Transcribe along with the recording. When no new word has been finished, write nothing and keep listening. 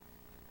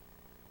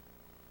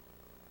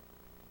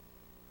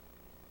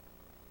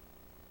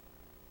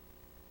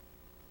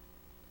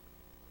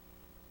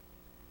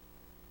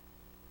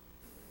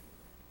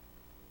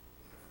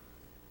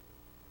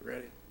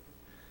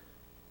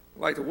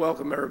I'd like to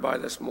welcome everybody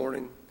this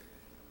morning.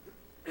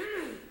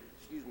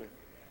 Excuse me.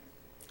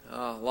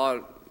 A lot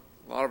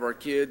of our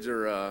kids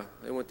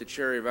they went to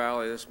Cherry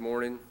Valley this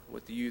morning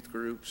with the youth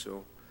group,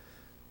 so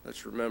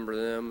let's remember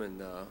them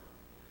and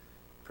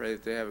pray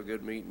that they have a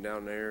good meeting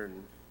down there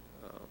and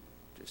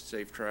just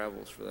safe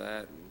travels for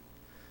that. And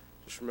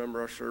just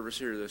remember our service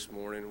here this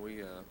morning.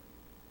 We,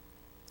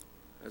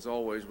 as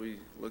always, we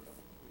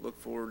look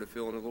forward to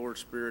feeling the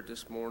Lord's Spirit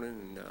this morning,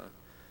 and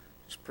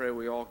just pray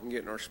we all can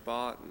get in our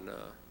spot and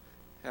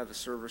have the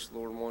service the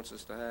Lord wants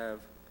us to have.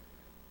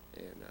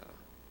 And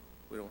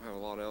we don't have a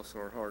lot else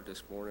on our heart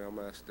this morning. I'm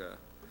going to ask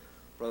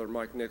Brother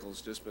Mike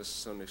Nichols to dismiss the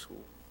Sunday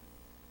school.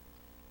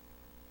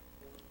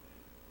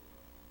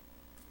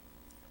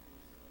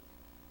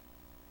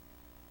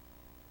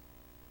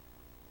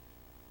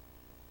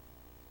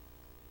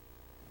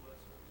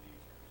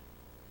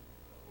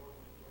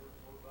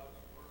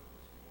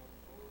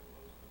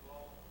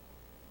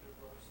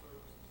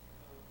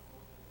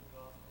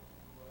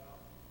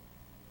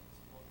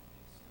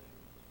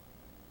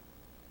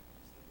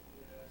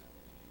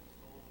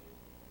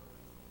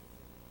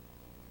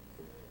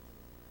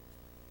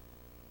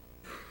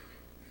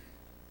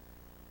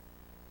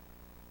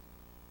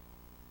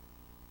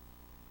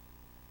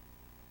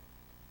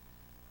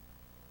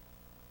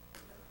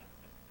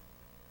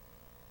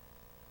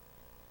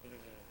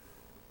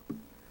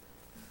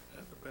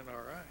 Been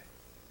all right.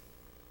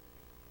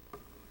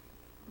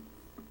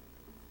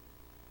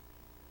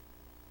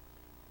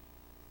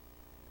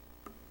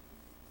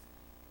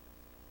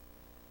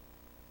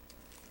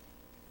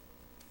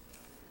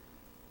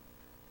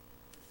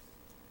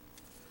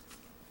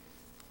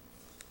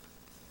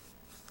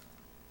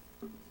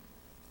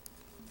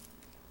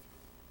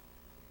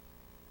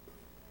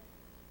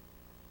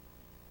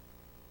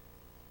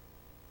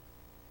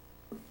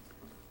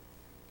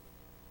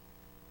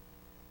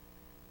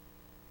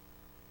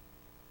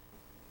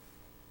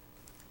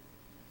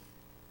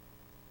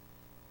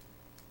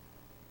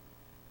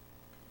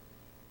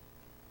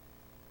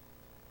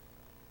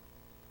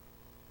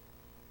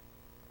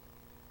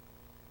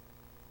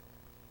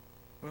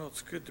 Well,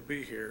 it's good to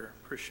be here.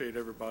 Appreciate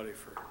everybody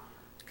for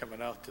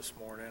coming out this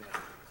morning.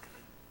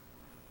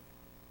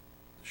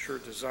 Sure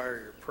desire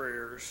your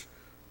prayers.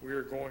 We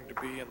are going to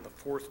be in the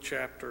 4th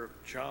chapter of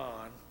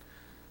John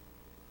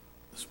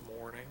this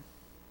morning.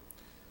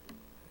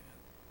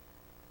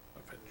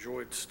 I've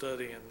enjoyed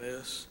studying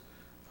this.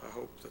 I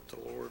hope that the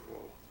Lord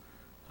will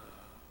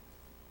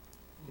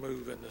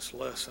move in this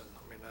lesson.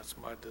 I mean, that's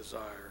my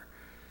desire.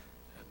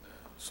 And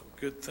some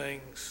good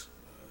things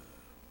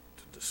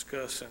to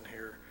discuss in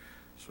here.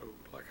 So,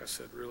 like I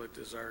said, really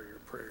desire your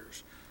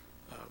prayers.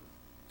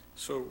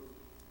 So,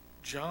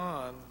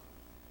 John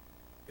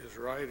is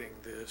writing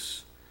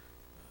this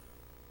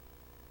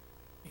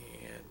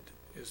and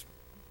is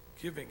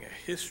giving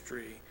a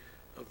history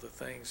of the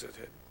things that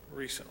had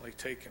recently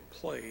taken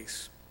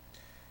place.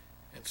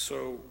 And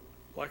so,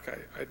 like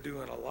I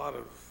do in a lot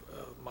of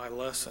my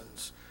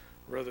lessons,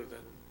 rather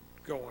than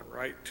going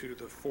right to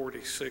the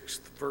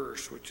 46th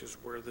verse, which is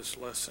where this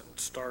lesson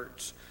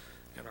starts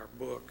in our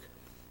book,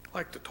 I'd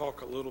like to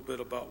talk a little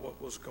bit about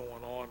what was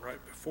going on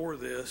right before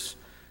this,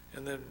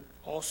 and then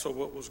also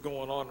what was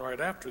going on right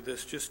after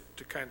this, just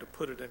to kind of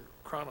put it in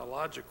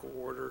chronological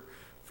order.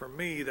 For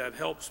me, that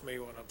helps me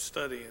when I'm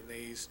studying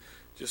these,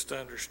 just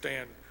to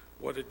understand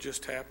what had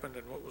just happened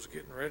and what was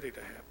getting ready to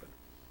happen.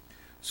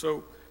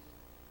 So,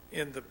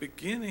 in the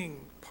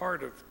beginning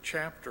part of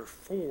chapter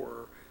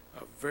 4,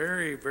 a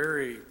very,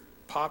 very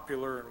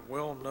popular and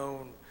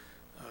well-known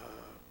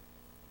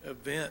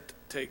event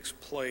takes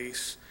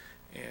place,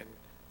 and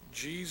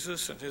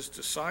Jesus and his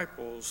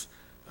disciples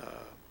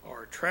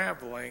are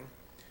traveling,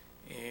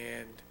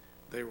 and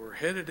they were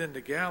headed into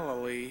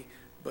Galilee,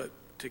 but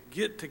to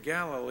get to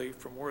Galilee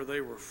from where they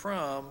were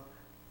from,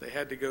 they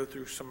had to go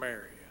through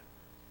Samaria.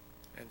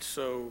 And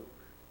so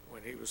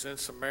when he was in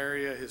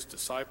Samaria, his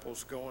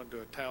disciples go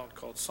into a town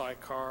called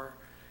Sychar,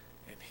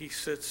 and he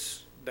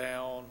sits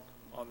down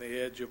on the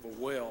edge of a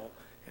well,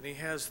 and he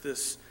has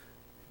this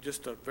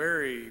just a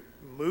very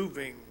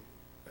moving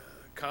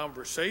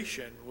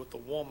conversation with a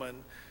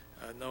woman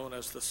known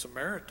as the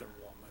Samaritan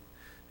woman.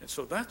 And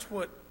so that's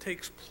what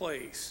takes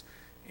place.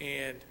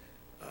 And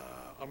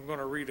I'm going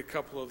to read a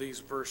couple of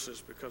these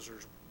verses because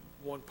there's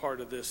one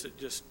part of this that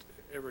just,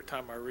 every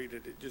time I read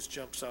it, it just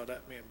jumps out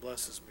at me and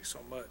blesses me so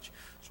much.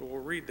 So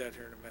we'll read that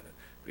here in a minute.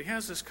 But he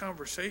has this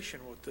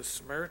conversation with this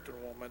Samaritan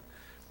woman,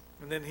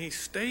 and then he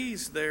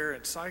stays there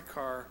in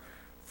Sychar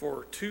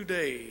for 2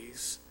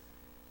 days,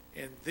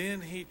 and then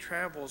he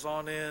travels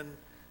on in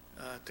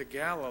to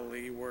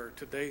Galilee, where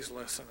today's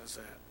lesson is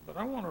at. But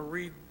I want to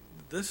read,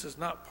 this is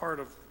not part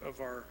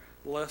of our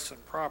lesson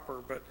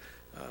proper, but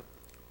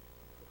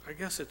I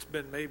guess it's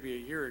been maybe a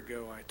year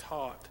ago I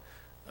taught.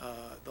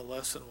 The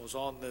lesson was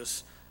on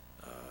this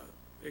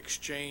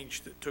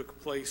exchange that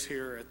took place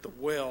here at the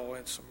well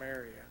in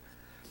Samaria.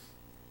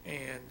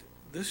 And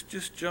this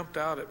just jumped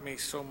out at me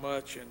so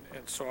much, and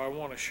so I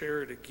want to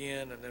share it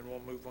again, and then we'll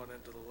move on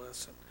into the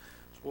lesson.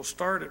 So we'll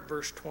start at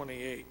verse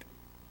 28.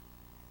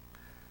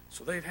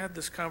 So they'd had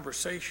this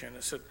conversation.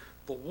 It said,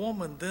 the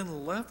woman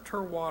then left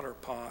her water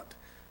pot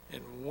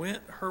and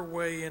went her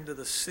way into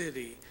the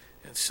city,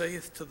 and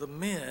saith to the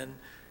men,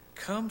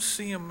 Come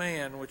see a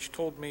man which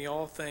told me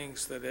all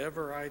things that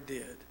ever I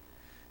did.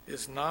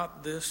 Is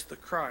not this the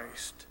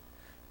Christ?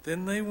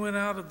 Then they went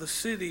out of the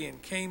city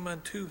and came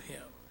unto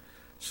him.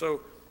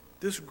 So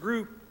this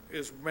group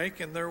is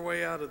making their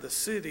way out of the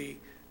city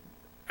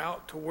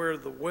out to where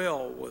the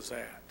well was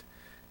at.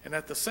 And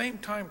at the same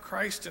time,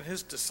 Christ and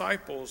his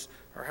disciples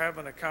are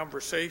having a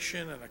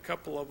conversation, and a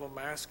couple of them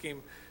ask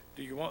him,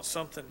 do you want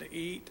something to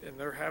eat? And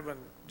they're having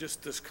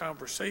just this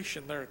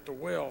conversation there at the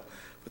well.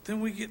 But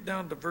then we get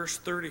down to verse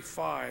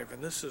 35,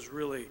 and this is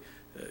really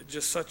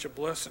just such a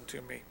blessing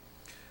to me.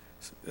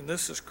 And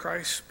this is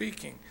Christ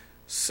speaking.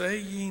 Say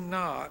ye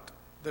not,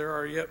 there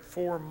are yet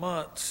 4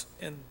 months,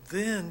 and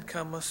then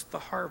cometh the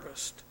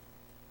harvest.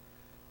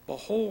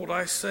 Behold,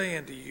 I say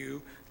unto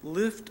you,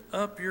 lift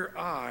up your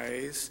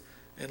eyes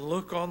and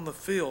look on the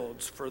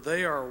fields, for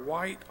they are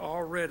white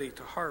already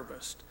to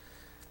harvest.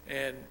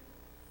 And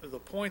the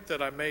point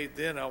that I made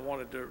then, I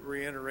wanted to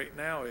reiterate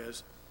now,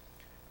 is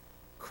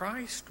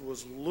Christ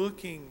was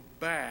looking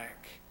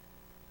back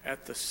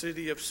at the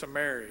city of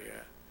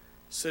Samaria,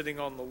 sitting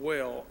on the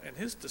well, and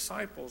his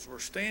disciples were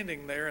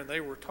standing there and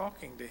they were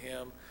talking to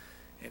him,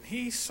 and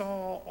he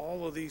saw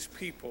all of these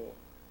people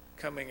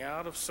coming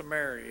out of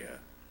Samaria,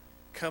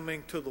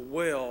 coming to the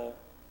well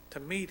to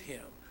meet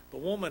him. The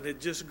woman had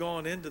just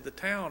gone into the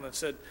town and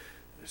said,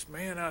 this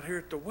man out here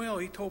at the well,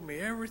 he told me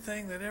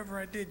everything that ever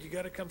I did. You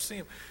got to come see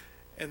him.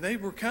 And they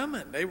were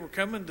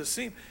coming to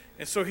see him.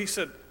 And so he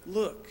said,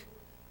 look,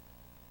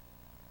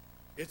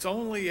 it's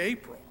only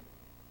April,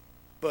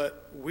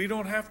 but we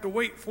don't have to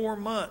wait 4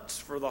 months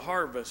for the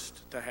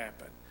harvest to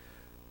happen.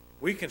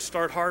 We can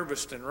start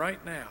harvesting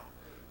right now.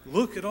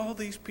 Look at all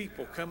these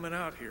people coming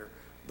out here.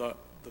 The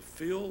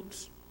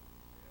fields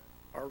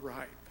are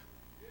ripe.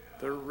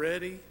 They're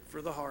ready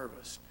for the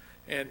harvest.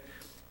 And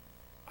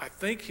I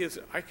think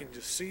I can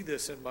just see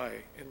this in my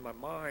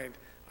mind.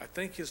 I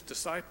think his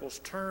disciples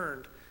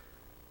turned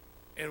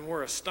and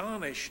were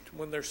astonished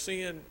when they're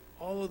seeing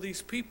all of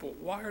these people.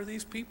 Why are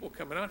these people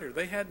coming out here?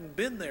 They hadn't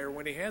been there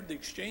when he had the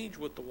exchange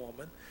with the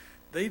woman.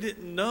 They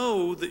didn't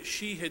know that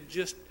she had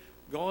just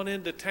gone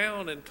into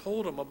town and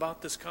told them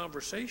about this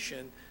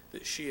conversation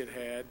that she had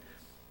had.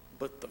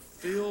 But the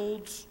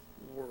fields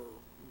were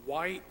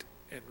white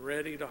and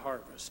ready to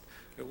harvest.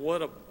 And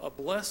what a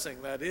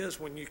blessing that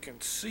is when you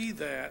can see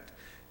that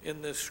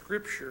in this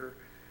scripture.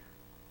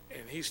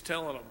 And he's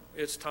telling them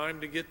it's time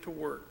to get to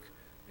work.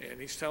 And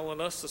he's telling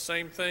us the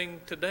same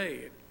thing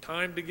today.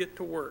 Time to get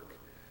to work.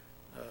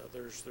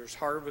 There's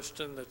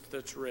harvesting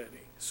that's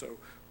ready. So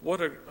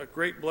what a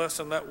great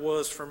blessing that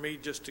was for me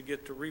just to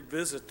get to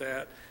revisit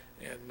that,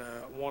 and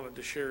wanted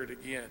to share it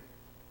again.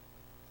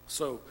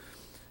 So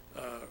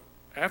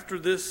after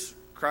this,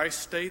 Christ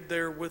stayed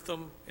there with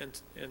them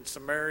in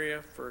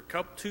Samaria for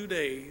 2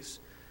 days,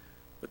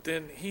 but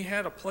then he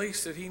had a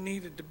place that he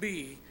needed to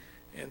be.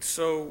 And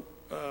so,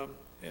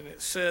 and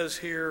it says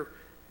here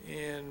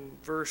in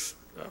verse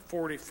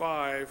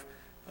 45,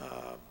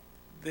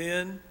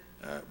 then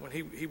when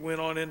he went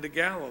on into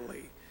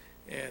Galilee,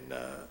 and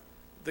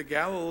the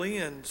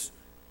Galileans,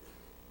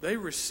 they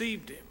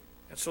received him.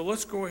 And so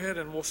let's go ahead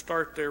and we'll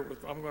start there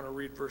with, I'm going to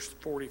read verse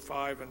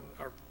 45, and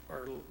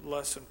our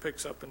lesson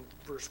picks up in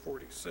verse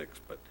 46.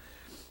 But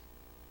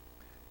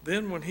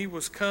then when he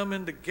was come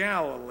into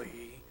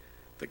Galilee,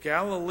 the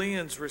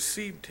Galileans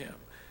received him,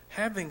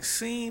 having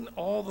seen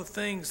all the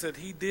things that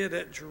he did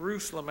at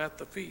Jerusalem at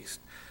the feast.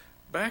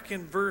 Back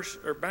in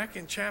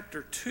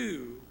chapter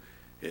 2,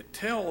 it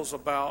tells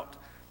about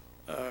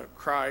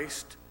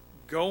Christ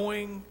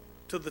going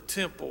to the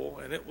temple,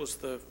 and it was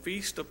the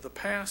feast of the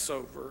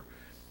Passover,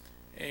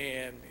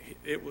 and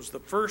it was the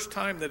first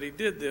time that he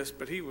did this,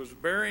 but he was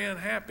very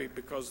unhappy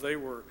because they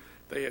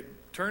had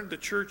turned the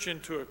church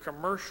into a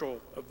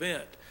commercial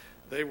event.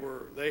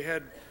 They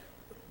had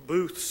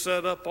booths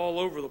set up all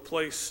over the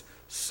place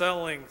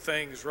selling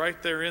things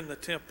right there in the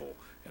temple.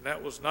 And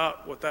that was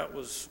not what that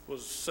was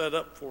set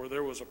up for.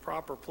 There was a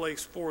proper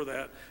place for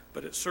that,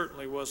 but it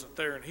certainly wasn't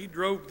there. And he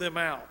drove them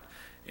out.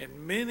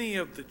 And many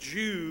of the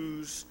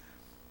Jews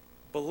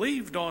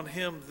believed on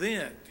him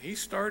then. He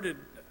started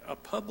a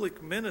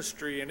public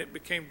ministry, and it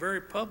became very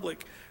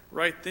public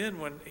right then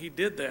when he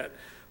did that.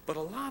 But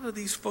a lot of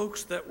these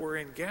folks that were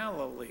in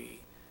Galilee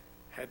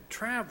had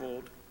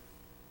traveled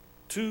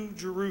to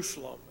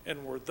Jerusalem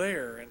and were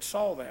there and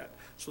saw that.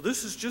 So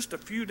this is just a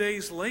few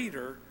days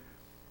later,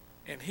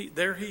 and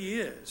there he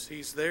is.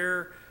 He's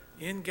there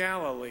in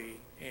Galilee,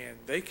 and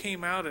they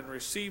came out and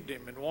received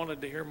him and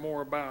wanted to hear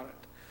more about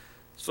it.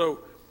 So,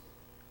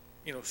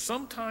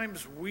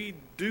 sometimes we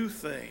do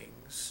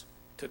things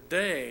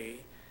today,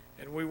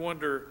 and we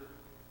wonder,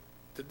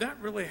 did that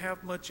really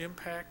have much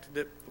impact?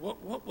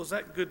 What was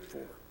that good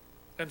for?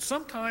 And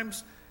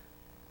sometimes,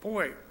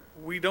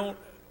 we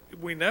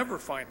never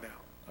find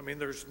out. I mean,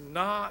 there's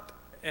not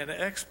an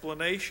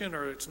explanation,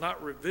 or it's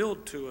not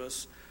revealed to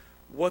us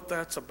what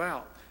that's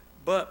about.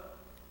 But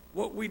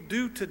what we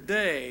do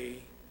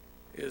today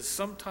is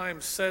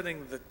sometimes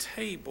setting the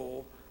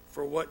table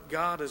for what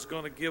God is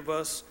going to give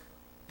us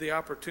the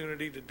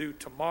opportunity to do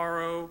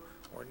tomorrow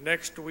or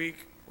next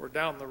week or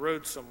down the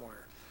road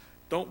somewhere.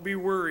 Don't be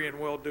weary in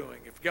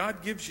well-doing. If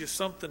God gives you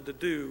something to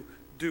do,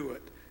 do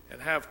it.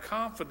 And have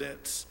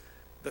confidence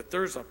that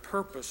there's a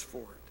purpose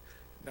for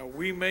it. Now,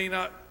 we may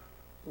not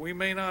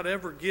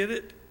ever get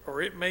it,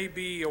 or it may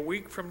be a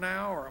week from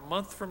now or a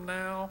month from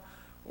now,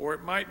 or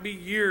it might be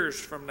years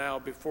from now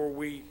before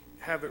we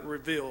have it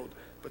revealed.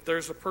 But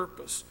there's a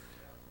purpose.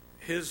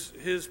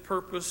 His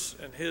purpose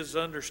and his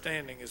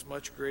understanding is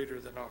much greater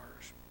than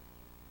ours.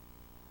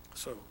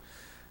 So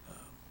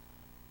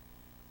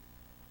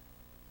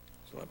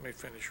let me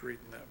finish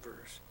reading that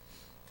verse.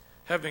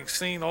 Having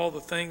seen all the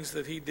things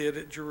that he did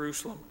at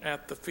Jerusalem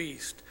at the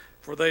feast,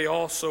 for they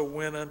also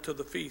went unto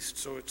the feast.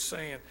 So it's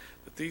saying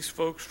that these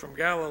folks from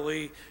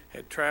Galilee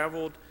had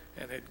traveled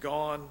and had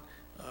gone,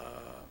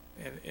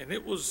 and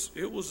it was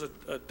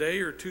a day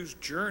or two's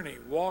journey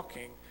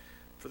walking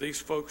for these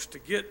folks to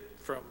get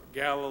from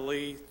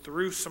Galilee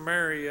through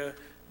Samaria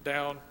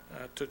down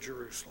to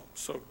Jerusalem.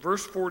 So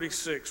verse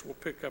 46, we'll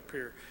pick up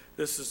here.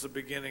 This is the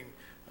beginning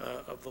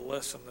of the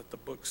lesson that the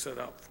book set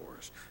out for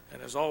us.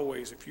 And as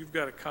always, if you've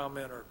got a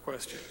comment or a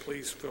question,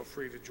 please feel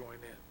free to join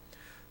in.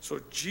 So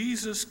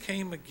Jesus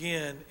came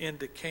again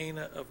into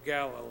Cana of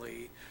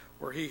Galilee,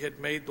 where he had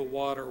made the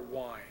water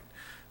wine.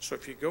 So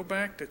if you go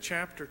back to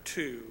chapter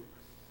 2,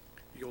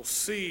 you'll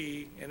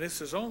see, and this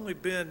has only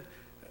been,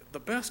 the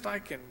best I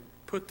can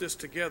put this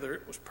together,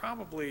 it was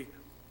probably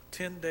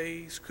 10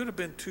 days, could have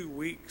been 2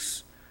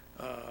 weeks,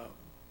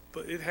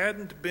 but it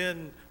hadn't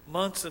been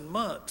months and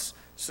months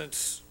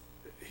since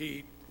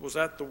he was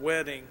at the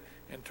wedding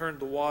and turned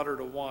the water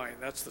to wine.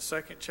 That's the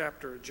second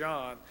chapter of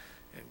John.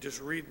 And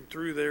just reading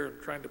through there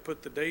and trying to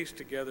put the days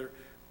together,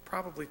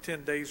 probably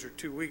 10 days or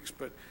 2 weeks.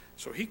 But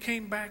so he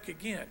came back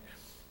again.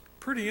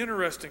 Pretty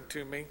interesting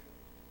to me.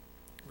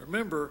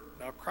 Remember,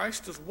 now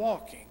Christ is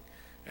walking,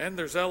 and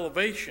there's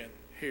elevation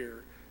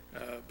here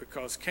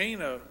because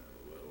Cana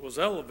was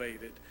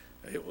elevated.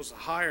 It was a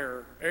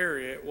higher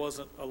area. It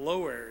wasn't a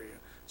low area.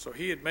 So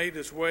he had made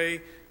his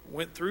way,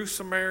 went through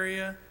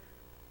Samaria.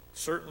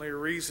 Certainly a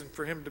reason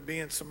for him to be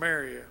in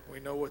Samaria. We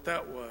know what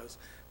that was.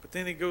 But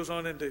then he goes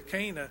on into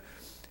Cana.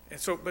 And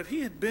so, but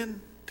he had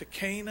been to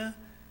Cana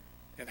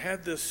and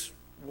had this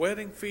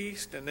wedding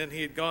feast, and then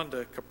he had gone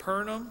to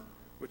Capernaum,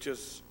 which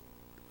is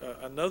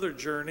another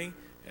journey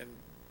and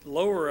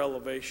lower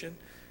elevation.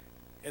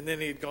 And then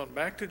he had gone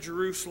back to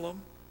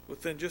Jerusalem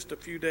within just a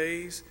few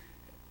days,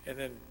 and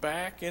then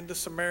back into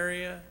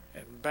Samaria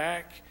and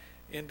back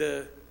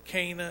into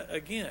Cana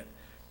again.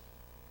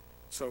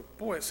 So,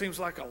 boy, it seems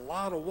like a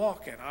lot of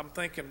walking. I'm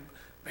thinking,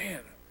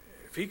 man,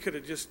 if he could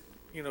have just,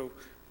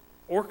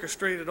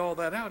 orchestrated all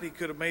that out, he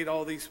could have made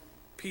all these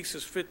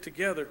pieces fit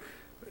together.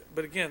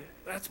 But again,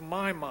 that's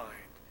my mind.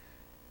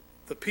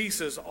 The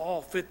pieces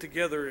all fit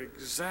together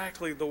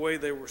exactly the way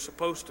they were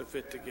supposed to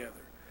fit together.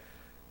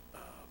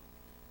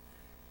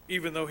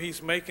 Even though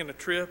he's making a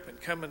trip and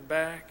coming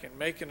back and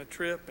making a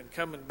trip and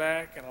coming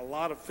back and a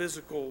lot of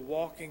physical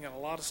walking and a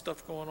lot of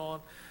stuff going on,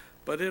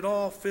 but it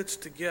all fits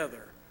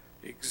together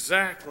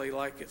exactly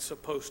like it's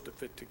supposed to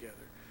fit together.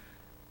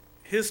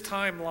 His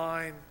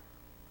timeline,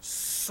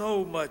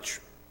 so much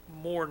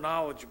more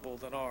knowledgeable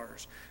than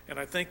ours. And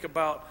I think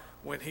about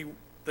when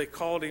they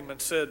called him and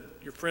said,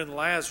 your friend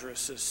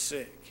Lazarus is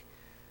sick.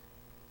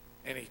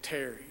 And he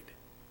tarried.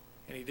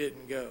 And he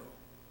didn't go.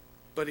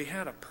 But he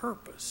had a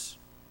purpose.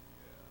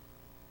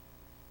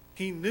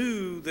 He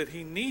knew that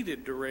he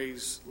needed to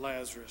raise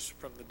Lazarus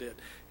from the dead.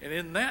 And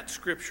in that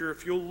scripture,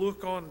 if you'll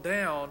look on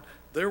down,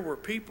 there were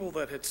people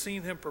that had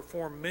seen him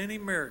perform many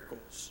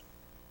miracles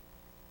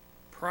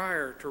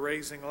prior to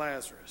raising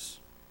Lazarus.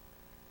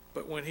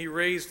 But when he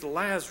raised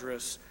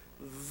Lazarus,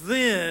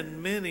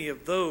 then many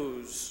of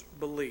those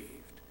believed.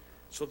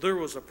 So there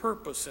was a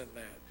purpose in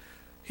that.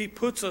 He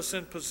puts us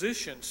in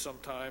positions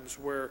sometimes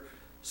where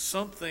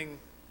something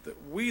that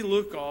we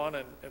look on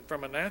and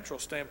from a natural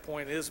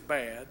standpoint is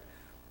bad,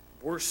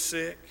 we're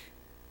sick,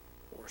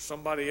 or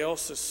somebody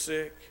else is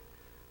sick,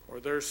 or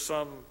there's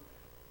some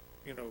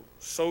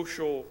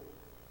social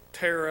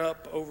tear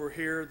up over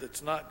here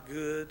that's not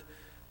good.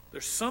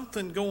 There's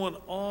something going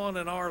on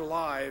in our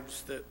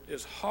lives that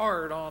is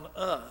hard on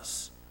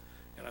us.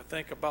 And I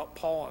think about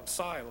Paul and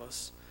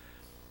Silas.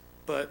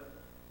 But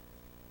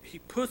he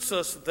puts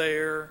us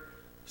there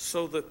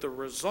so that the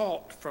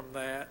result from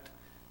that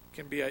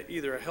can be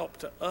either a help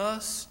to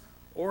us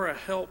or a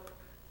help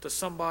to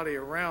somebody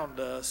around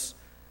us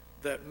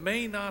that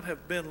may not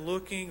have been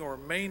looking or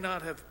may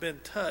not have been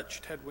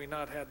touched had we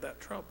not had that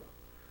trouble.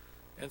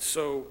 And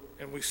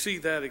we see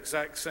that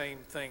exact same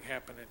thing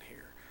happening here.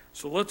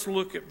 So let's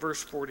look at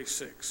verse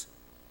 46.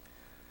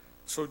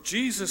 So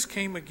Jesus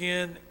came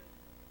again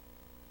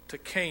to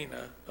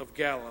Cana of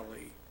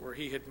Galilee, where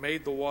he had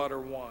made the water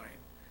wine.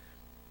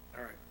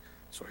 All right,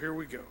 so here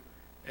we go.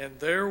 And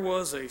there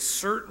was a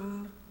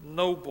certain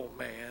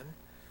nobleman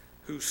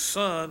whose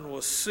son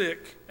was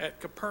sick at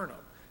Capernaum.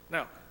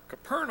 Now,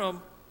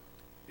 Capernaum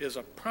is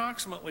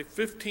approximately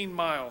 15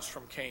 miles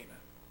from Cana.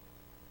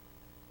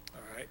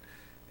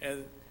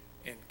 And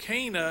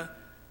Cana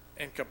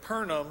and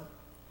Capernaum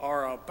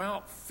are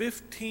about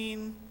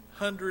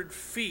 1,500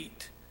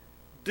 feet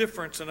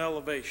difference in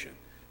elevation.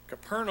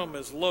 Capernaum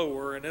is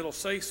lower, and it'll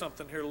say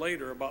something here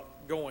later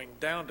about going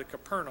down to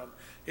Capernaum.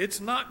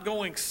 It's not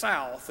going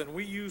south, and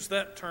we use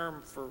that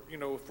term for,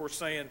 if we're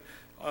saying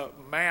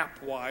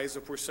map-wise,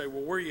 if we say,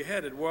 well, where are you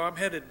headed? Well, I'm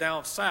headed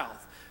down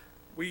south.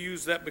 We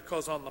use that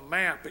because on the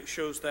map it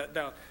shows that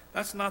down.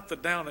 That's not the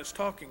down it's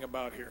talking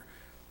about here.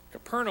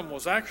 Capernaum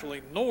was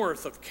actually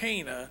north of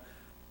Cana,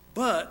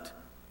 but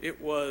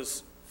it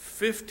was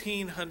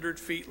 1,500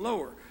 feet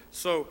lower.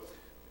 So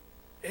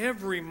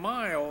every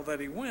mile that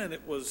he went,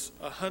 it was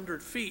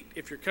 100 feet.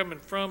 If you're coming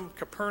from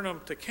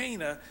Capernaum to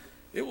Cana,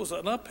 it was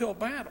an uphill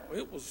battle.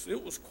 It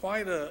was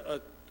quite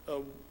a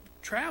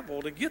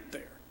travel to get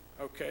there,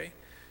 okay?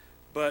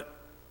 But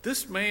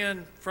this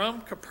man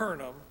from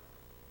Capernaum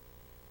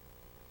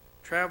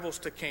travels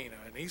to Cana,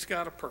 and he's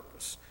got a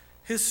purpose.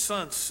 His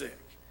son's sick.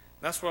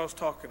 That's what I was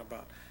talking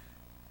about.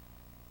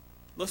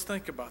 Let's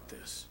think about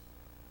this.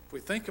 If we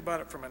think about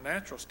it from a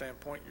natural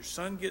standpoint, your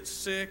son gets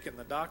sick and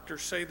the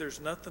doctors say there's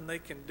nothing they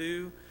can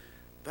do.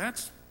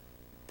 That's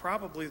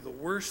probably the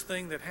worst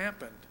thing that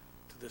happened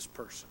to this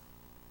person.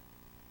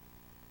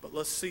 But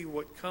let's see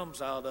what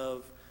comes out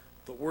of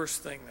the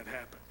worst thing that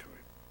happened to him.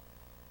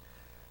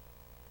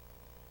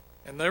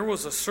 And there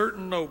was a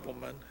certain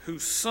nobleman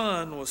whose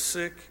son was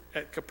sick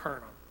at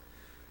Capernaum.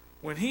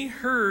 When he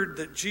heard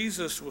that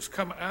Jesus was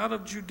come out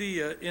of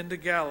Judea into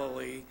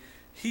Galilee,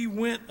 he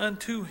went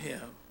unto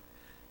him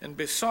and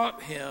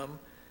besought him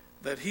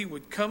that he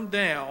would come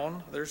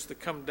down, there's the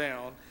come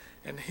down,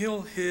 and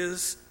heal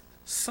his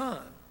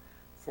son,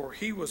 for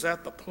he was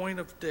at the point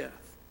of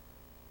death.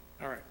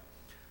 All right.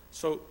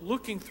 So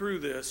looking through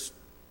this,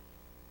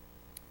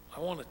 I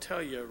want to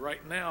tell you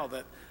right now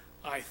that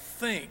I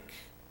think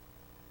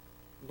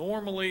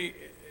normally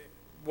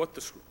what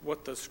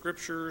the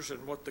scriptures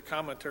and what the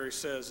commentary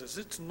says is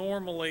it's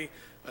normally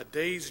a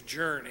day's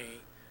journey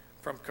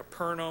from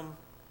Capernaum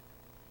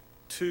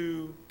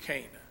to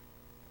Cana.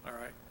 All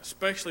right,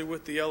 especially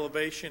with the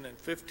elevation and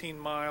 15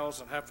 miles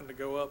and having to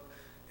go up,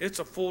 it's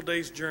a full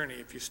day's journey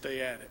if you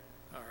stay at it.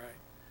 All right.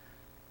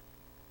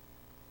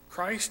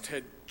 Christ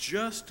had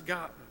just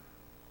gotten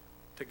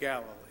to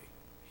Galilee.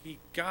 He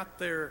got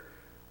there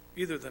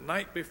either the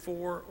night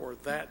before or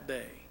that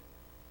day.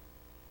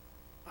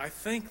 I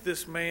think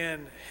this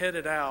man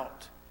headed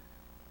out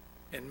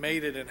and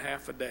made it in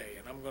half a day,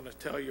 and I'm going to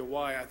tell you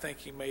why I think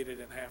he made it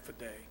in half a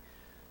day.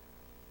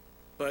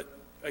 But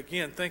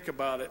again, think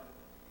about it.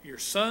 Your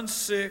son's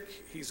sick.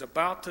 He's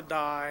about to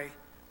die.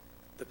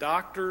 The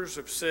doctors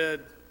have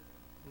said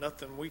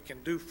nothing we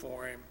can do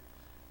for him.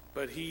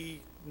 But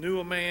he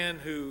knew a man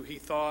who he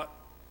thought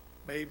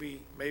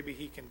maybe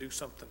he can do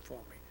something for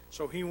me.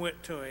 So he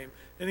went to him,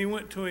 and he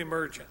went to him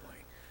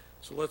urgently.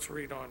 So let's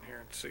read on here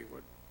and see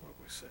what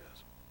we says.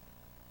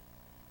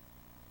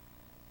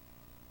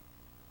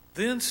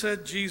 Then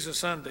said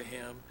Jesus unto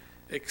him,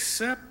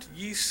 except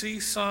ye see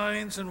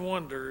signs and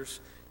wonders,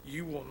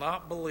 you will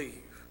not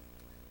believe.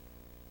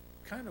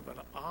 Kind of an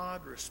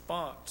odd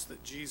response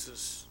that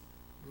Jesus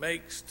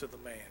makes to the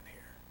man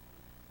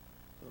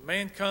here. The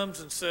man comes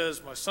and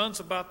says, my son's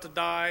about to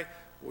die.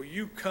 Will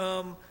you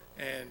come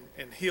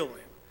and heal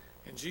him?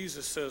 And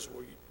Jesus says,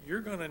 well,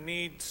 you're going to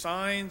need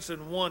signs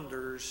and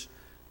wonders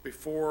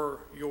before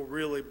you'll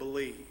really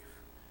believe.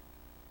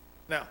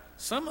 Now,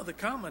 some of the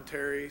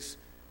commentaries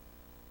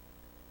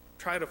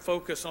try to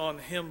focus on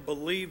him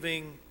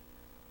believing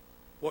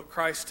what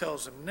Christ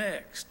tells him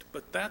next,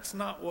 but that's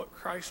not what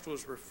Christ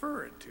was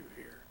referring to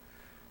here.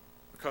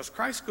 Because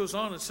Christ goes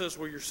on and says,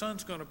 well, your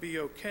son's going to be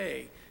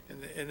okay,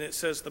 and it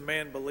says the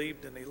man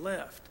believed and he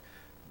left.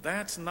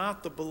 That's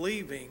not the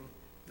believing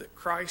that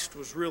Christ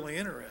was really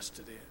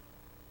interested in.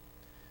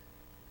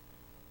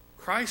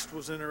 Christ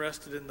was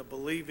interested in the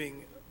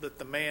believing that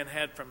the man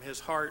had from his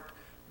heart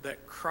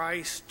that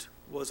Christ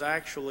was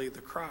actually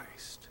the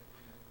Christ.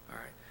 All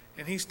right.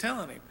 And he's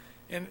telling him.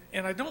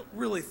 And I don't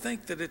really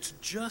think that it's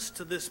just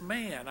to this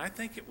man. I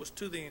think it was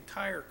to the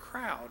entire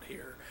crowd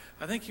here.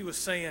 I think he was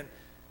saying,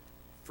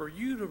 for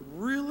you to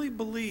really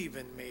believe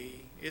in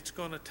me, it's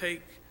going to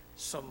take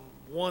some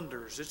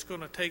wonders. It's going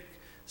to take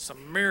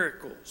some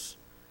miracles.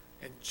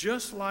 And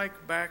just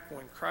like back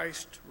when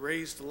Christ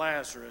raised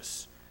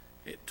Lazarus,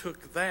 it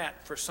took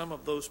that for some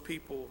of those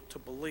people to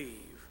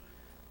believe.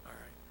 All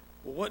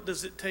right. Well, what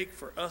does it take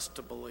for us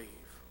to believe?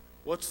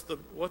 What's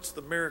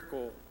the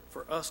miracle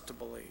for us to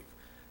believe?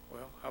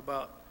 Well, how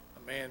about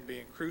a man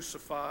being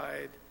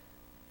crucified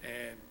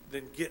and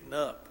then getting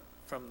up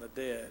from the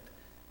dead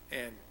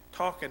and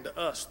talking to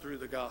us through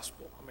the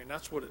gospel? I mean,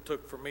 that's what it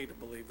took for me to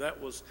believe. That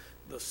was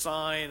the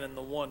sign and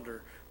the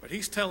wonder. But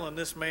he's telling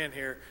this man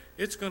here,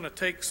 it's going to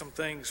take some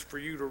things for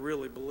you to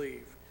really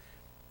believe.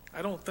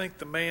 I don't think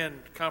the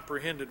man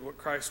comprehended what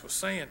Christ was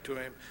saying to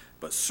him,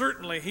 but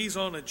certainly he's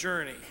on a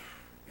journey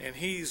and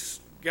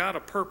he's got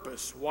a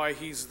purpose why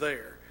he's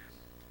there.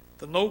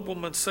 The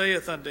nobleman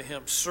saith unto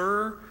him,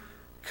 Sir,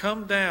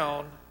 come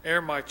down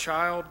ere my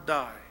child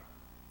die.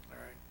 All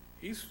right.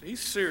 He's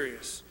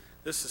serious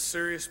This is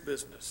serious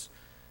business.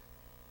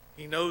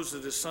 He knows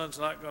that his son's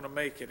not going to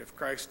make it if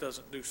Christ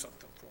doesn't do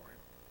something for him.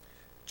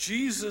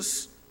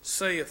 Jesus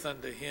saith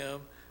unto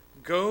him,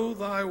 Go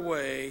thy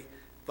way,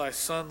 thy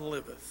son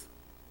liveth.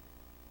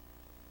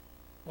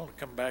 I want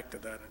to come back to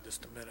that in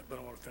just a minute, but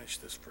I want to finish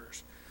this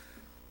first.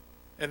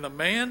 And the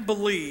man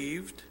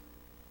believed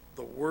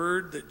the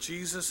word that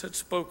Jesus had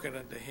spoken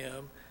unto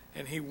him,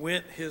 and he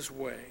went his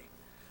way.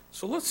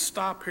 So let's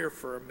stop here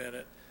for a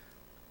minute.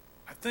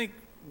 I think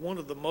one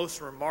of the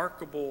most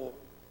remarkable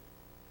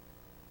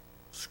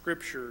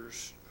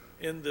scriptures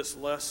in this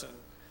lesson,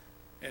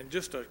 and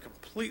just a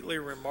completely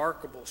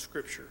remarkable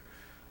scripture.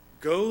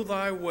 Go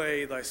thy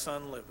way, thy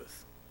son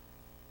liveth.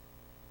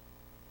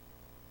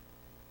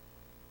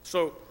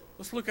 So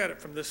let's look at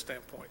it from this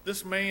standpoint.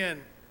 This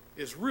man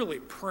is really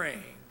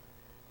praying.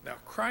 Now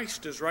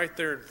Christ is right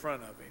there in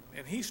front of him,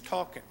 and he's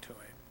talking to him.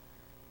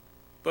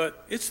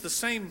 But it's the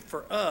same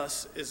for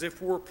us as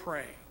if we're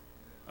praying,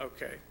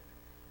 okay?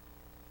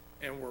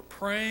 And we're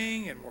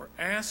praying and we're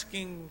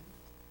asking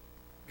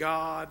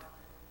God,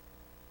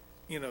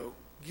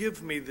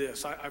 give me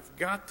this. I've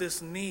got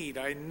this need.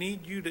 I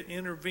need you to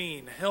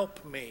intervene.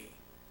 Help me.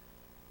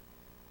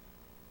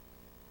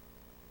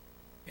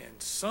 And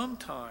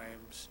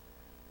sometimes,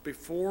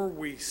 before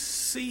we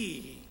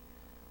see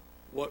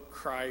what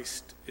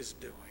Christ is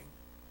doing,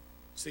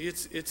 see,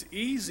 it's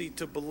easy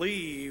to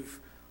believe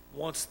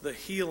once the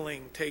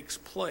healing takes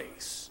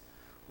place,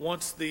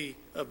 once the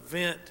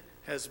event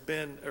has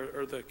been,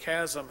 or the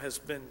chasm has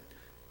been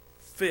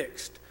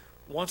fixed,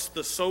 once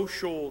the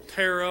social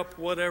tear-up,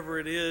 whatever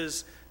it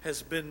is,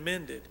 has been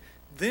mended,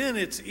 then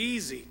it's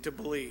easy to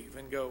believe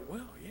and go,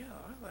 well, yeah,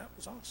 that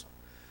was awesome.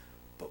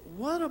 But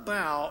what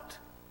about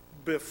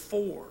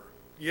before?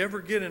 You ever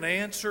get an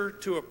answer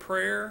to a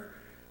prayer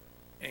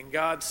and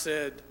God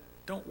said,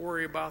 don't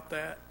worry about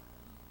that.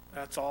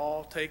 That's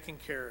all taken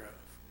care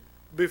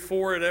of.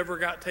 Before it ever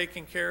got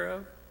taken care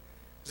of?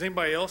 Does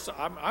anybody else?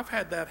 I've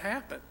had that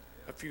happen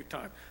a few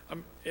times.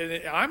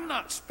 I'm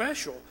not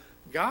special.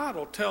 God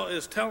will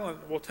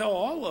tell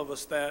all of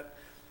us that,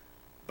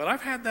 but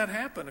I've had that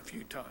happen a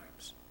few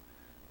times.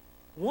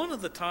 One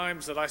of the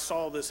times that I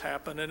saw this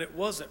happen, and it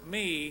wasn't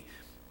me,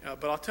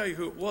 but I'll tell you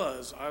who it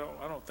was. I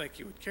don't think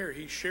he would care.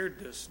 He shared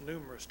this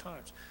numerous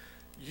times.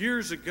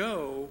 Years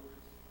ago,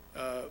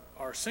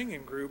 our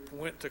singing group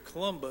went to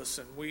Columbus,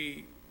 and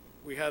we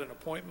had an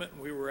appointment,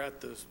 and we were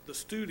at the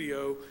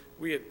studio.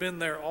 We had been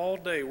there all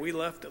day. We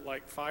left at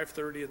like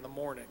 5:30 in the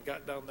morning,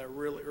 got down there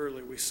really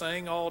early. We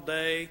sang all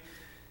day,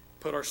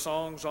 put our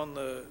songs on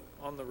the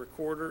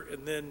recorder,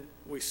 and then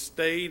we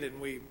stayed and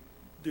we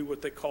do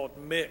what they called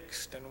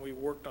mixed, and we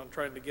worked on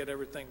trying to get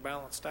everything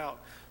balanced out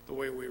the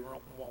way we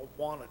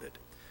wanted it.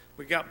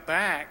 We got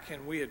back,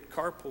 and we had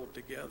carpooled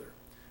together.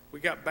 We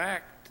got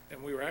back,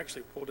 and we were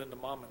actually pulled into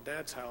Mom and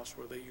Dad's house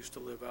where they used to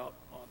live out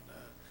on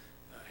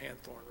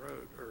Hanthorne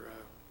Road, or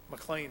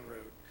McLean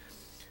Road.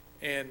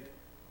 And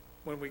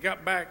when we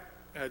got back,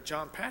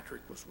 John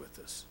Patrick was with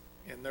us,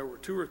 and there were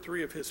 2 or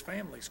 3 of his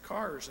family's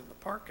cars in the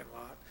parking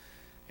lot,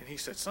 and he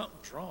said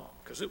something's wrong,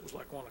 because it was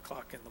like 1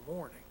 o'clock in the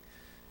morning.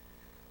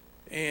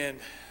 And,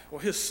 well,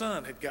 his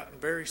son had gotten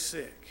very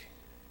sick,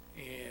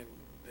 and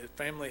the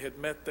family had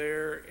met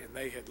there, and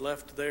they had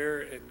left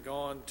there and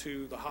gone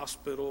to the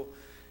hospital.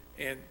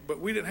 But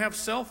we didn't have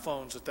cell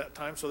phones at that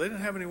time, so they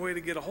didn't have any way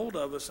to get a hold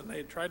of us, and they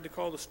had tried to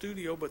call the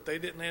studio, but they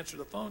didn't answer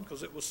the phone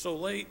because it was so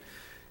late.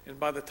 And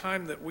by the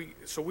time that we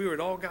had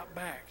all got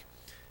back,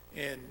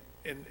 and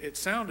it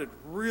sounded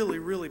really,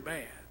 really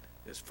bad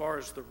as far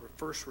as the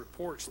first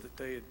reports that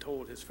they had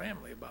told his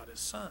family about his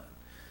son.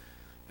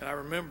 And I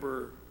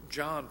remember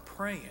John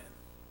praying,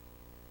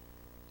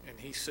 and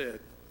he said,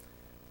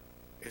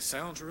 it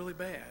sounds really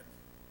bad,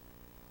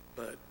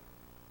 but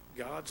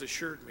God's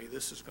assured me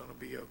this is going to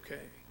be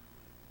okay.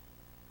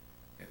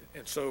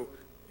 And so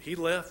he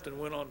left and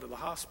went on to the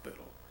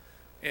hospital,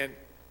 and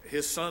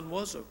his son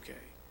was okay.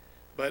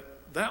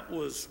 But that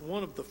was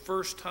one of the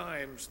first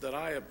times that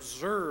I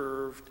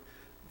observed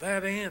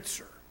that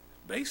answer.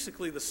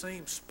 Basically the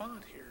same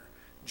spot here.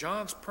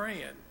 John's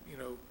praying,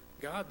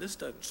 God, this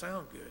doesn't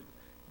sound good.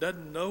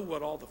 Doesn't know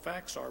what all the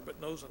facts are, but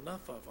knows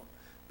enough of them.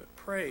 But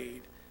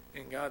prayed,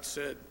 and God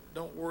said,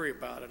 don't worry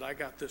about it. I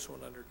got this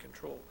one under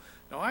control.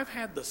 Now, I've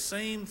had the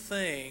same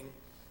thing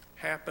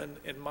happen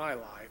in my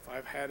life.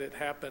 I've had it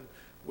happen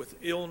with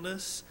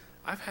illness.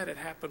 I've had it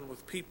happen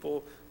with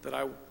people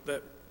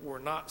that were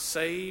not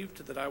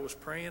saved, that I was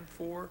praying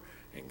for,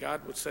 and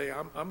God would say,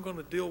 I'm going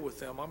to deal with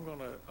them. I'm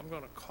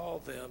going to call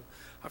them.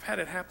 I've had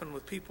it happen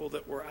with people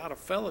that were out of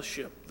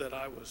fellowship that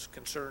I was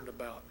concerned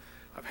about.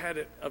 I've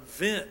had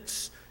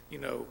events,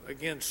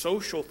 again,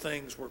 social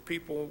things where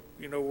people,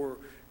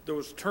 there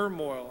was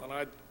turmoil, and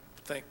I'd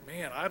think,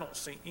 man, I don't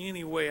see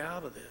any way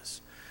out of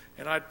this.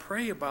 And I'd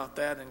pray about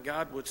that, and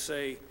God would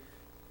say,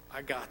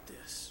 I got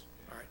this.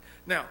 All right.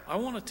 Now, I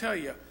want to tell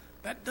you,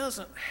 that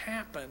doesn't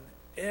happen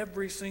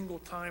every single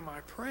time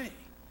I pray.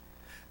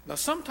 Now,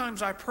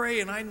 sometimes I pray,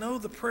 and I know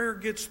the prayer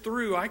gets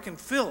through. I can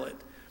feel it.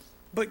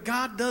 But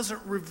God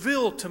doesn't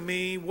reveal to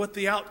me what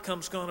the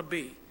outcome's going to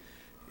be.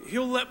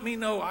 he'll let me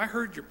know, I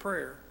heard your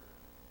prayer.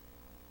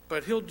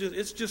 But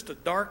it's just a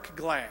dark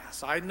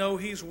glass. I know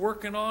he's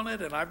working on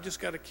it, and I've just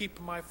got to keep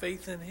my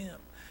faith in him.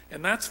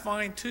 And that's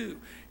fine too.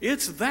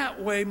 It's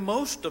that way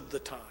most of the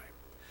time.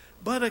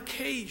 But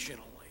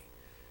occasionally,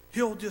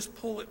 he'll just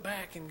pull it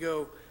back and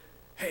go,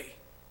 hey,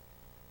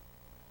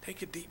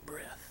 take a deep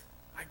breath.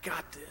 I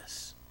got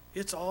this.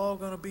 It's all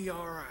going to be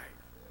all right.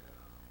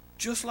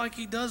 Just like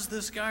he does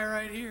this guy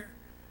right here.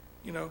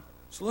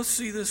 So let's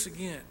see this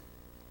again.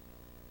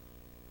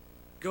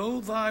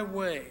 Go thy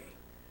way.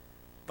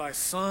 Thy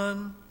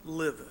son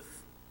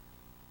liveth.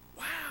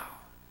 Wow.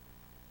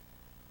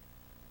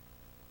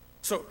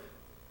 So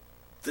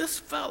this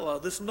fella,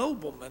 this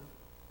nobleman,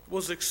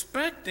 was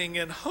expecting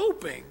and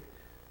hoping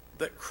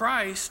that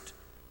Christ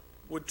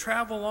would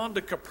travel on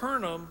to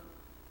Capernaum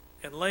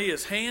and lay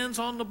his hands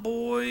on the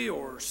boy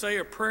or say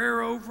a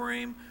prayer over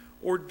him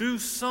or do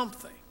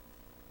something.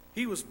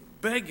 He was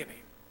begging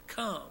him,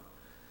 come.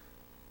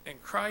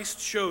 And Christ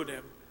showed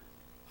him,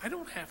 I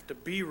don't have to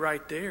be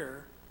right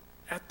there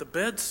at the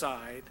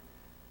bedside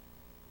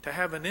to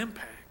have an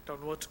impact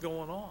on what's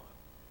going on.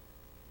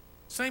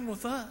 Same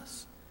with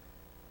us.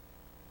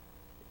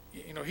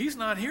 He's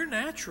not here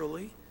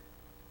naturally,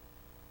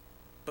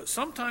 but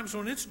sometimes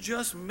when it's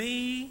just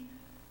me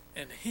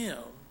and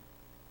him,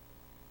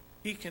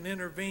 he can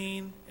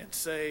intervene and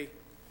say,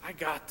 I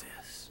got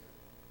this.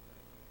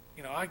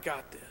 I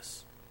got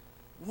this.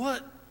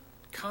 What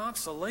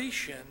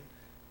consolation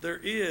there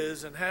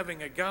is in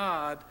having a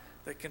God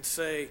that can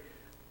say,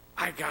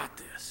 I got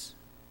this.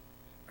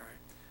 All right.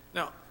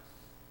 Now,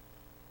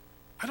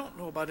 I don't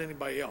know about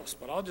anybody else,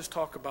 but I'll just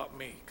talk about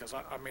me because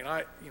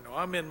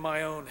I'm in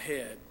my own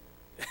head.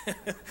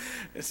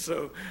 And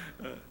so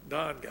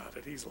Don got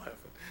it. He's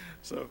laughing.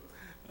 So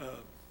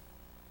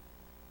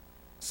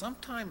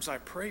sometimes I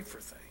pray for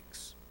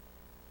things,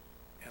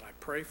 and I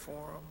pray for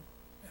them,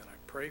 and I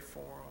pray for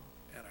them,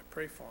 and I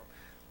pray for them.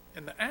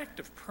 And the act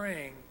of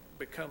praying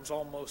becomes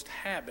almost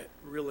habit,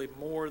 really,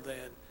 more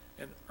than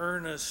an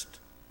earnest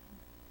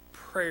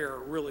prayer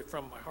really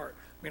from my heart.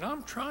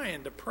 I'm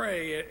trying to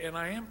pray, and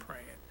I am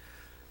praying.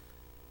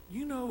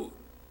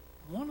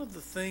 One of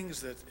the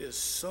things that is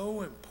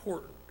so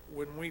important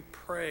when we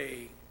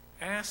pray,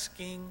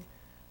 asking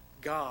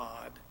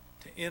God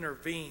to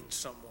intervene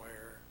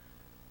somewhere,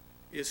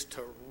 is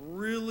to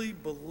really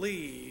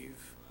believe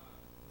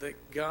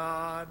that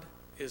God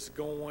is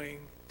going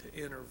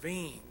to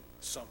intervene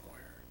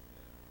somewhere.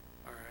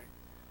 All right?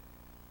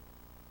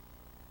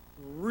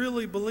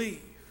 Really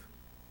believe.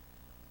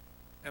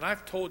 And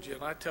I've told you,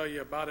 and I tell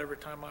you about every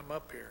time I'm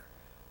up here,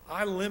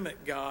 I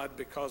limit God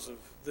because of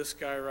this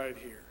guy right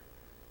here.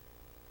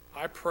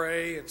 I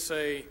pray and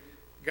say,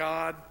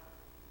 God,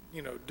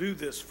 do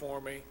this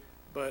for me.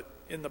 But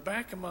in the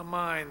back of my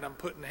mind, I'm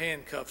putting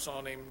handcuffs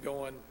on him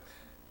going,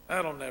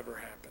 that'll never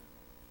happen.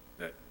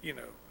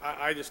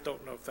 I just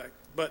don't know if that.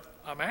 But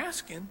I'm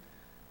asking,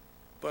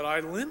 but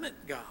I limit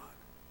God.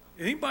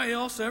 Anybody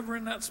else ever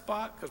in that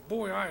spot? Because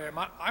boy, I am.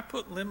 I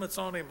put limits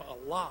on him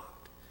a lot.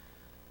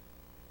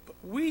 But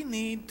we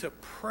need to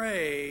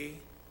pray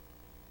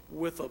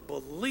with a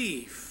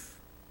belief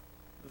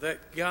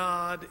that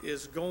God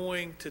is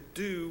going to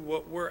do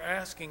what we're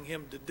asking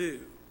him to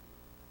do.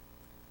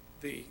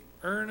 The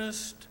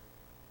earnest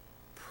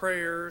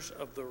prayers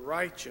of the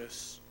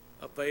righteous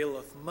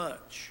availeth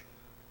much.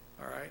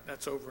 All right,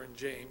 that's over in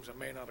James. I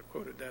may not have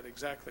quoted that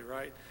exactly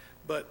right,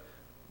 but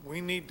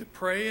we need to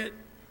pray it.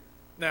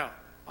 Now,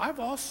 I've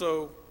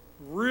also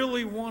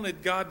really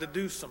wanted God to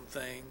do some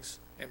things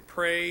and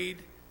prayed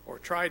or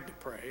tried to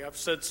pray. I've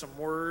said some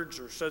words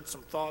or said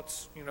some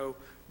thoughts,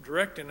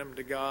 directing them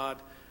to God,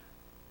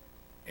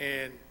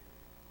 and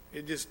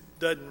it just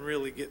doesn't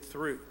really get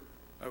through.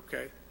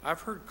 Okay?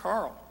 I've heard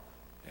Carl,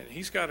 and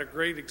he's got a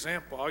great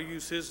example. I'll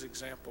use his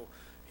example.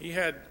 He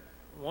had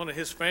one of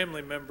his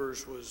family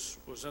members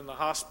was in the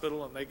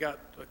hospital, and they got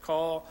a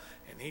call,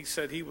 and he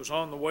said he was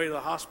on the way to the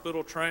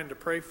hospital trying to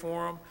pray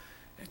for him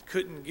and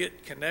couldn't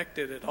get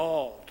connected at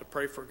all to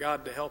pray for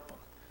God to help him,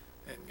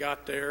 and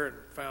got there and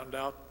found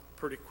out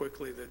pretty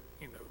quickly that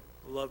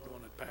a loved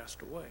one had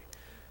passed away.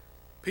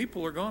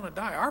 People are going to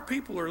die. Our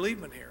people are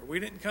leaving here. We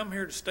didn't come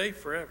here to stay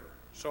forever.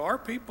 So our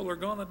people are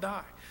going to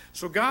die.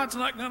 So God's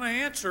not going to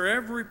answer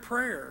every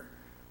prayer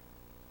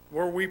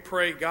where we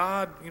pray,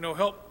 God,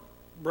 help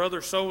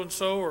brother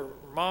so-and-so or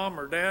mom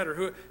or dad or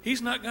who.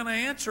 He's not going to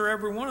answer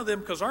every one of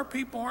them because our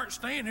people aren't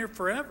staying here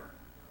forever.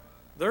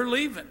 They're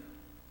leaving.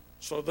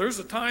 So there's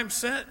a time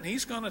set, and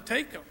he's going to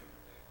take them.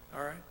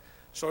 All right?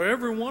 So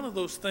every one of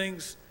those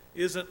things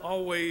isn't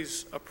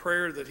always a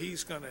prayer that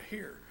he's going to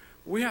hear.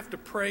 We have to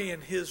pray in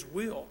his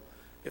will.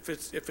 If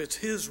it's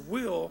his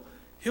will,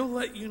 he'll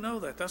let you know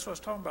that. That's what I was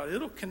talking about.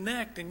 It'll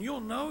connect, and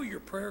you'll know your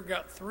prayer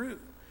got through.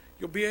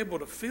 You'll be able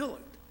to feel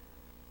it.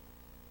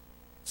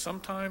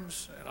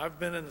 Sometimes, and I've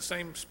been in the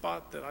same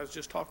spot that I was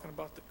just talking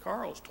about that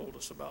Carl's told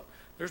us about.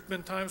 There's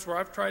been times where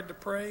I've tried to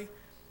pray,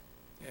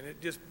 and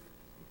it just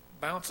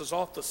bounces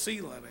off the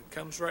ceiling and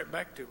comes right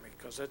back to me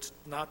because it's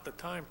not the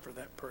time for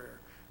that prayer.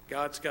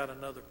 God's got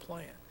another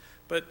plan.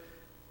 But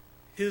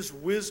His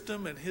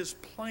wisdom and His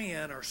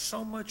plan are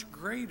so much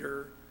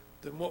greater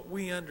than what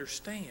we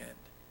understand.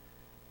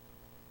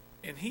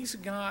 And He's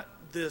got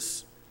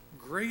this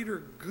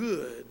greater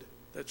good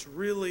that's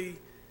really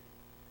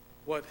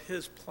what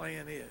His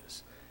plan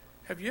is.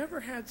 Have you ever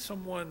had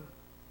someone,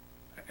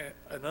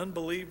 an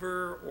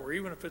unbeliever, or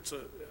even if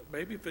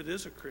maybe if it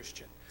is a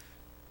Christian,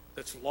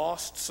 that's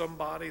lost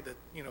somebody that,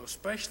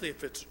 especially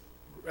if it's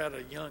at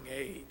a young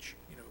age,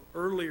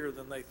 earlier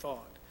than they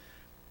thought.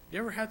 You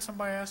ever had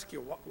somebody ask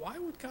you, why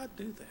would God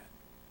do that?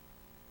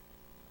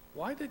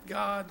 Why did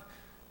God,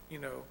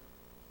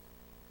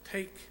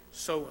 take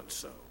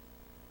so-and-so?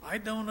 I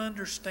don't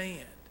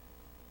understand.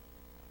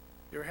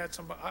 You ever had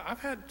somebody? I've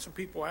had some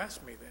people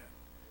ask me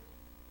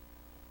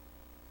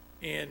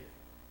that. And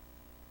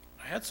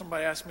I had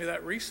somebody ask me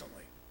that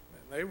recently.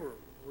 And they were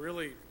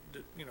really,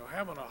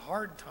 having a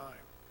hard time.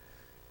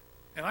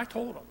 And I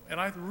told them, and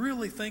I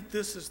really think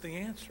this is the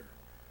answer.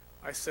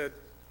 I said,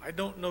 I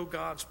don't know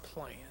God's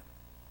plan.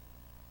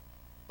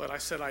 But I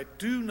said, I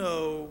do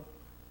know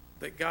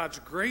that God's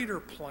greater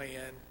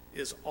plan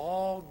is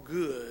all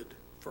good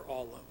for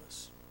all of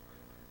us.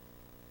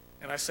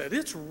 And I said,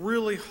 it's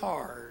really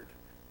hard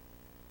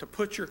to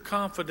put your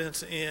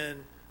confidence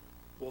in,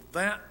 well,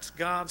 that's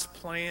God's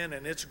plan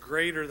and it's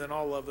greater than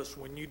all of us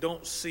when you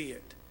don't see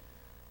it.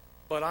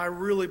 But I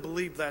really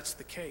believe that's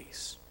the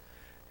case.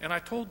 And I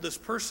told this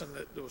person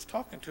that was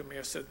talking to me,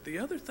 I said, the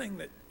other thing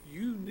that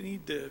you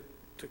need to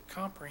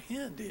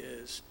comprehend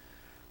is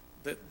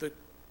that the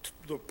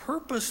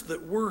purpose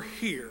that we're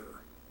here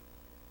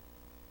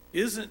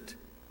isn't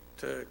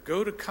to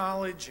go to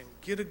college and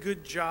get a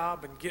good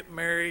job and get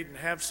married and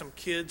have some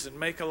kids and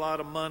make a lot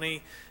of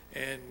money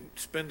and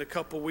spend a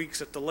couple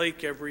weeks at the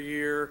lake every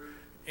year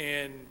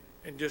and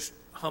just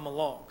hum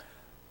along.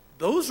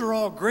 Those are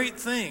all great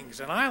things,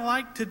 and I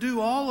like to do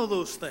all of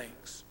those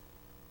things.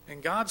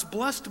 And God's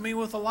blessed me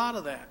with a lot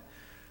of that.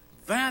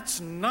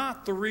 That's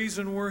not the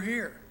reason we're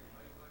here.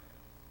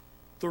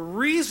 The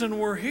reason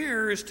we're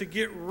here is to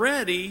get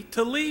ready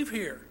to leave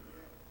here.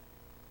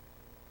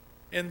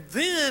 And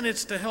then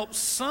it's to help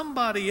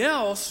somebody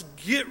else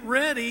get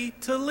ready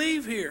to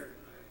leave here.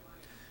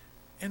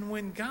 And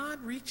when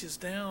God reaches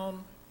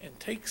down and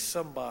takes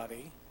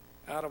somebody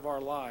out of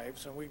our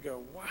lives and we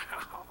go,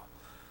 wow,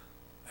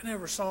 I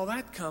never saw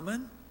that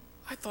coming.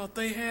 I thought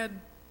they had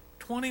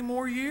 20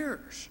 more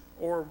years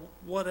or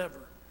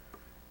whatever.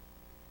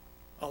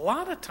 A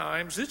lot of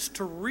times it's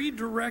to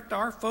redirect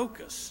our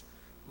focus.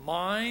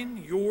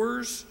 Mine,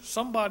 yours,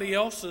 somebody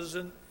else's,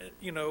 and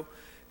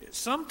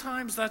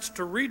sometimes that's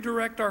to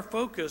redirect our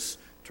focus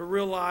to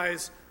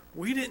realize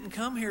we didn't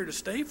come here to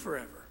stay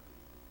forever.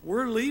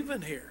 We're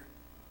leaving here.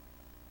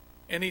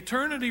 And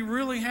eternity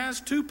really has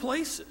two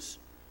places.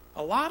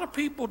 A lot of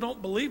people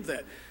don't believe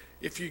that.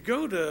 If you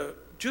go to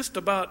just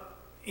about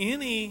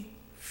any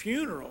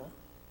funeral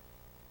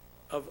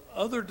of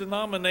other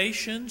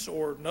denominations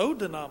or no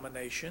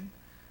denomination,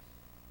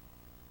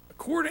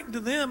 according to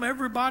them,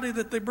 everybody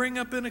that they bring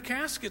up in a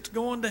casket's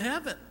going to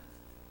heaven.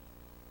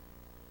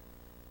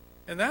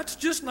 And that's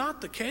just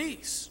not the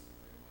case.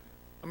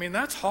 I mean,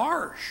 that's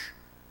harsh.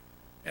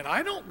 And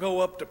I don't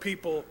go up to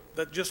people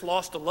that just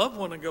lost a loved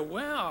one and go,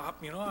 well,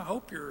 I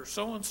hope your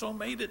so-and-so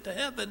made it to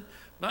heaven.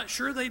 Not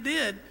sure they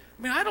did.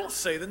 I mean, I don't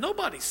say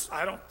that.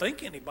 I don't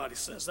think anybody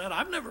says that.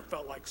 I've never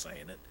felt like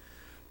saying it.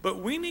 But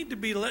we need to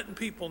be letting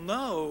people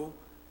know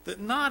that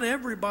not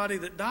everybody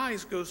that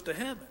dies goes to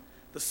heaven.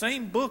 The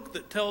same book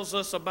that tells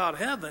us about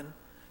heaven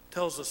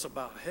tells us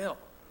about hell.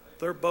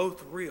 They're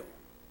both real.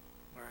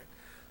 All right.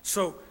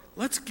 So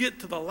let's get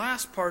to the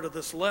last part of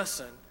this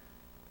lesson,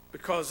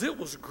 because it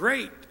was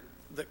great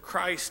that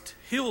Christ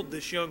healed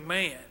this young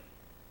man.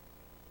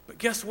 But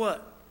guess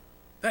what?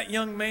 That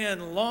young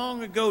man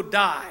long ago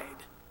died.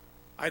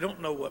 I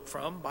don't know what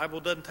from. The Bible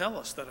doesn't tell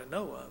us that I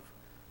know of.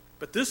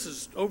 But this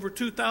is over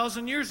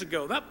 2,000 years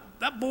ago.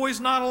 That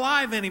boy's not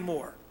alive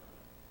anymore.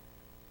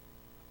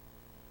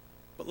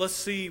 But let's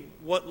see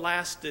what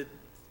lasted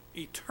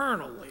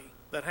eternally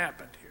that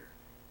happened here.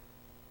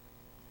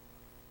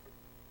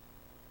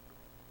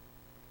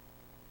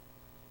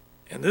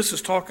 And this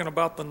is talking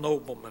about the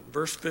nobleman,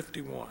 verse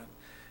 51.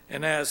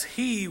 And as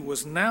he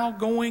was now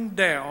going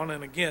down,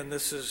 and again,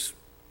 this is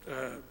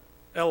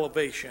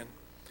elevation,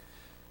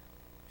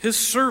 his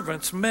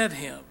servants met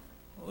him.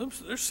 Well,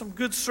 there's some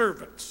good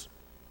servants.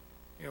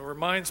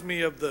 Reminds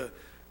me of the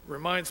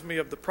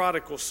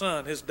prodigal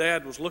son. His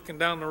dad was looking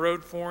down the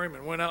road for him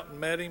and went out and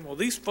met him. Well,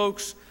 these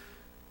folks,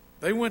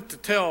 they went to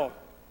tell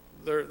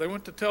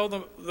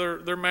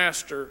their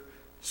master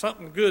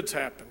something good's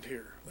happened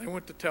here. They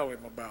went to tell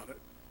him about it.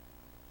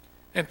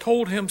 And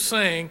told him,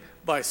 saying,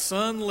 thy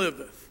son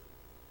liveth.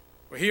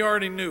 Well, he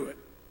already knew it.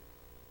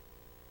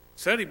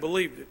 Said he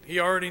believed it. He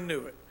already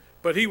knew it.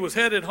 But he was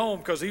headed home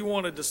because he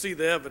wanted to see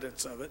the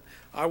evidence of it.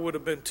 I would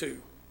have been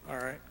too. All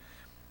right.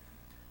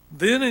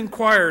 Then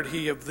inquired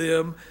he of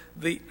them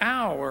the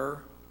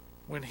hour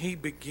when he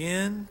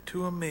began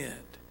to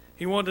amend.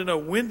 He wanted to know,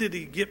 when did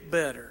he get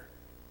better?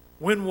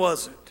 When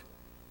was it?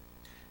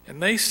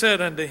 And they said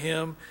unto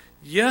him,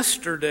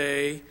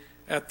 yesterday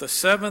at the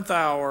 7th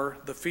hour,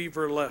 the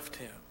fever left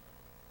him.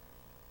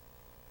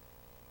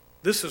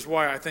 This is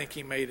why I think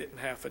he made it in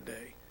half a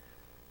day.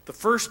 The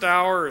first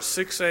hour is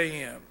 6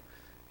 a.m.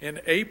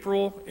 In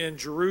April in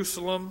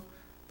Jerusalem,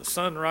 the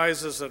sun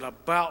rises at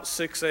about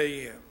 6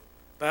 a.m.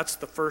 That's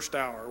the first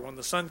hour. When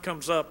the sun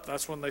comes up,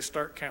 that's when they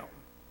start counting.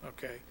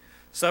 Okay.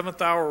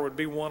 7th hour would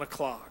be 1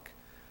 o'clock.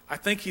 I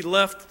think he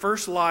left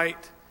first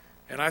light,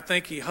 and I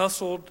think he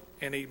hustled,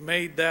 and he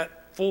made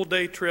that full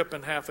day trip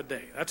in half a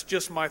day. That's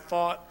just my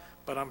thought,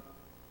 but I'm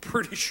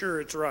pretty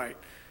sure it's right.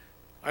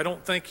 I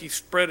don't think he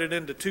spread it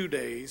into 2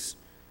 days.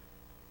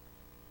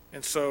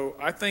 And so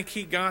I think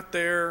he got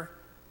there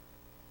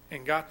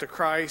and got to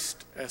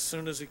Christ as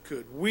soon as he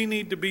could. We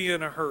need to be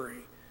in a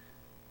hurry.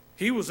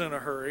 He was in a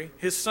hurry.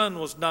 His son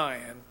was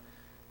dying.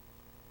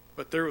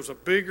 But there was a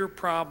bigger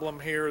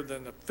problem here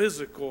than the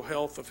physical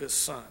health of his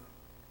son.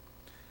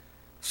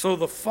 So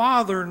the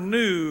father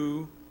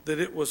knew that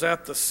it was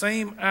at the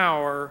same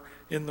hour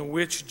in the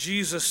which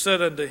Jesus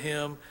said unto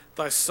him,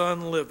 Thy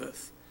son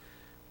liveth.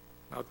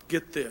 Now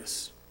get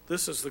this.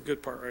 This is the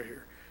good part right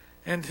here.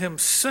 And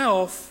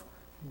himself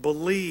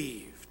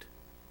believed.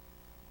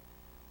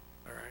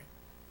 All right.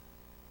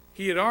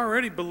 He had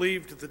already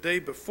believed the day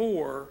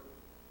before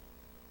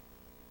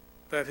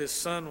that his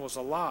son was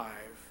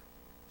alive.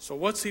 So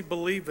what's he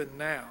believing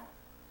now?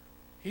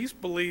 He's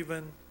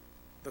believing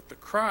that the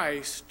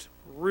Christ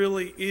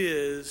really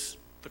is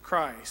the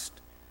Christ.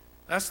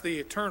 That's the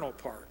eternal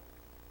part.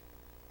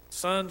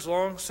 Son's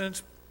long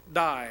since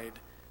died,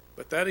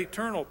 but that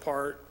eternal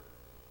part,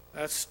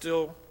 that's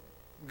still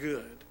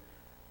good.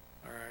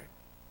 All right?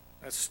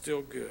 That's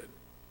still good.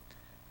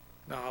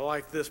 Now, I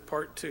like this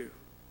part too.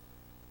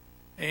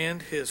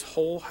 And his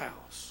whole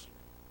house.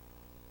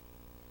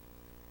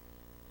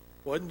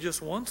 Wasn't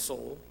just one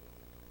soul,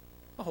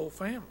 the whole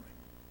family.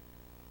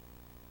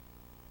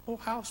 Whole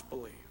house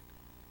believed.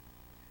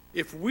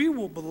 If we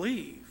will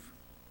believe,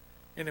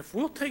 and if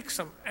we'll take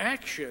some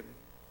action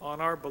on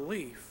our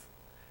belief,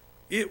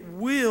 it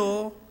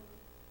will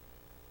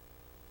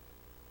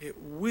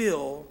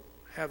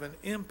have an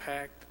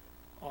impact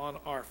on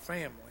our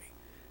family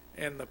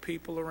and the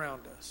people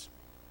around us.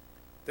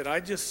 Did I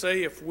just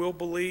say if we'll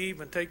believe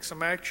and take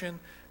some action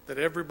that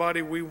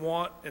everybody we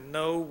want and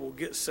know will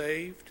get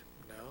saved?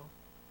 No,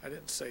 I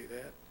didn't say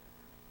that.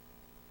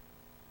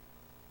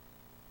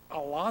 A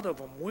lot of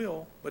them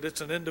will, but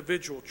it's an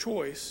individual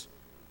choice.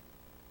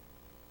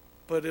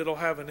 But it'll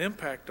have an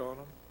impact on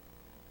them.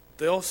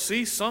 They'll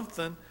see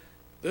something.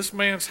 This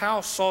man's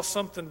house saw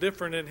something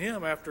different in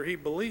him after he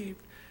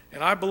believed.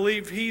 And I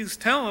believe he's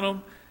telling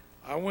them,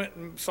 I went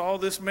and saw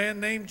this man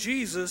named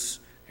Jesus,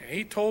 and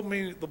he told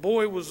me the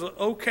boy was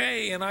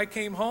okay, and I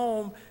came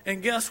home,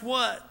 and guess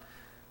what?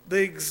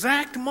 The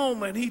exact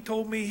moment he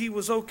told me he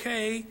was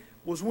okay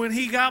was when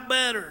he got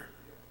better.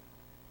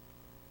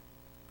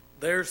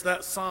 There's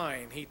that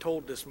sign he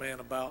told this man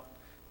about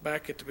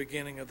back at the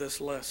beginning of this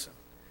lesson.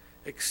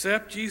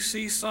 Except you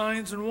see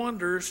signs and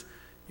wonders,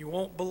 you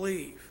won't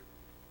believe.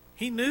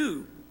 He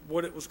knew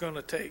what it was going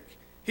to take.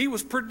 He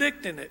was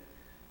predicting it.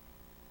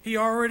 He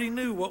already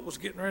knew what was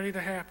getting ready to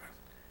happen.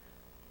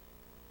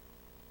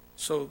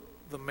 So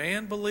the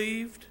man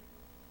believed,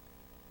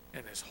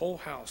 and his whole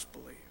house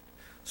believed.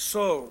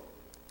 So,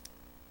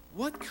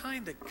 what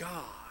kind of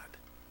God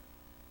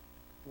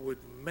would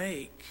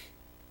make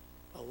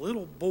a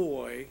little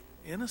boy,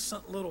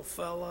 innocent little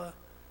fella,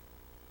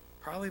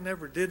 probably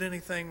never did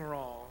anything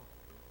wrong,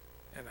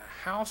 and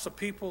a house of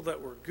people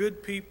that were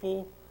good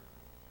people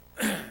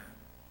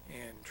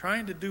and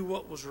trying to do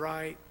what was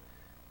right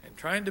and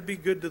trying to be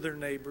good to their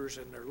neighbors,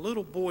 and their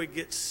little boy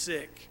gets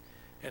sick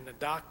and the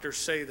doctors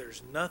say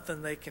there's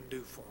nothing they can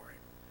do for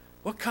him?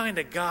 What kind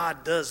of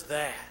God does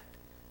that?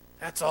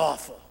 That's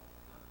awful.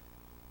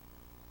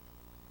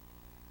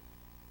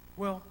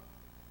 Well,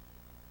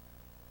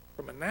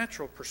 from a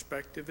natural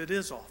perspective, it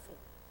is awful.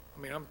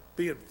 I mean, I'm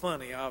being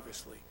funny,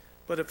 obviously.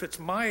 But if it's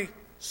my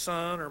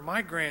son or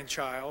my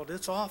grandchild,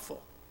 it's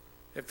awful.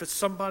 If it's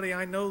somebody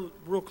I know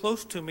real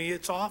close to me,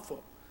 it's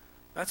awful.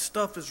 That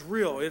stuff is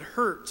real. It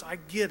hurts. I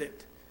get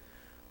it.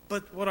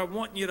 But what I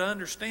want you to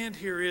understand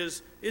here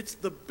is it's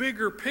the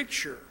bigger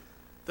picture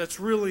that's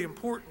really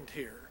important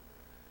here.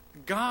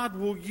 God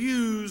will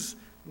use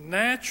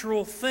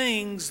natural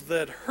things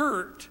that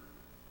hurt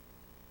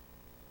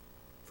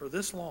for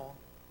this long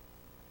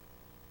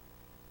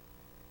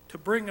to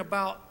bring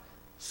about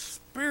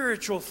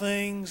spiritual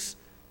things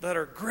that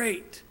are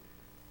great.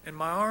 And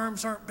my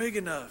arms aren't big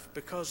enough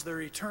because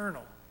they're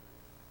eternal.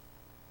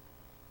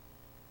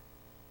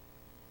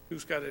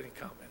 Who's got any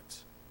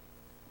comments?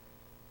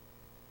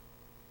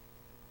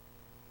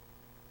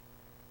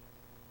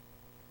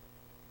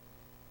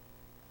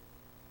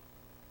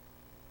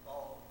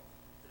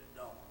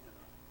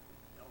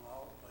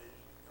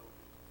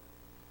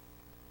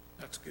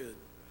 That's good.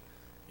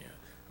 Yeah.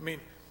 I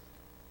mean,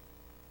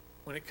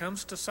 when it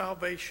comes to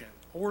salvation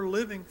or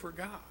living for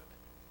God,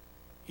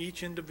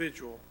 each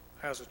individual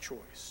has a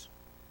choice.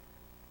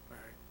 All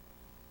right.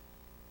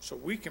 So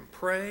we can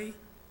pray,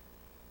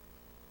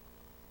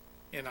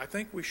 and I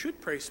think we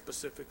should pray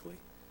specifically,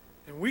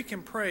 And we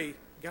can pray,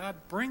 God,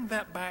 bring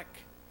that back,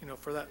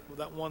 for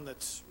that one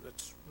that's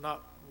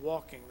not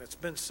walking, that's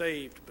been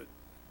saved but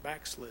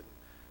backslidden.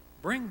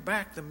 Bring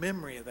back the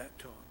memory of that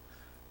to them.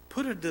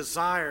 Put a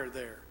desire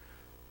there.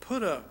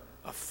 Put a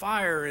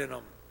fire in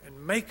them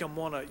and make them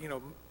want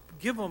to,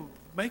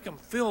 make them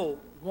feel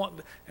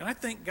want. And I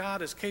think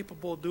God is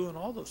capable of doing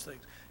all those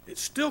things. It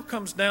still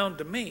comes down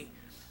to me.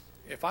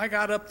 If I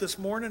got up this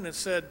morning and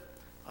said,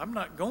 I'm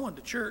not going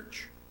to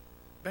church,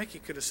 Becky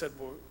could have said,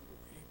 well,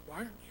 why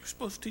aren't you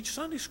supposed to teach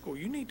Sunday school?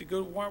 You need to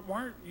go.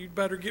 Why you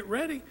better get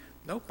ready.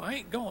 Nope, I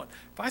ain't going.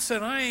 If I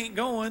said I ain't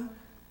going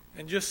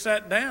and just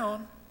sat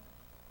down,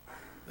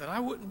 then I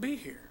wouldn't be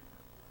here.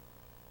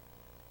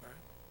 Right?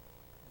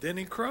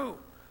 Denny Crow,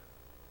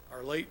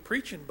 our late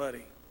preaching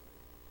buddy,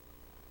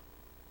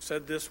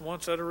 said this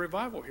once at a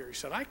revival here. He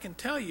said, I can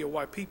tell you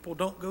why people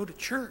don't go to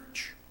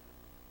church.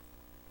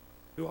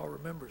 Who all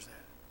remembers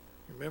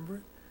that? Remember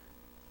it?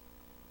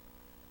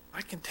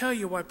 I can tell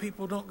you why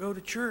people don't go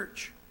to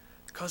church.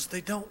 Because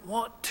they don't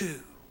want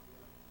to.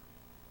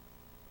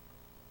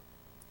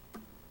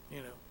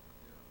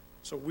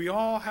 So we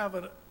all have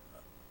an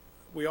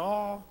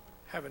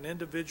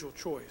individual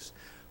choice.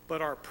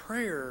 But our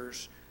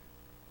prayers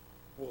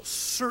will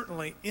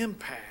certainly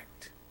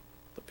impact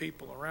the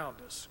people around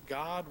us.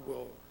 God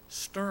will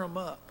stir them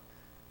up.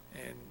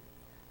 And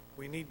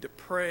we need to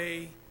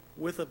pray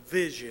with a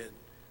vision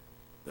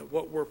that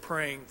what we're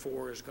praying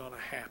for is going to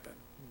happen.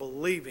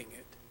 Believing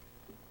it.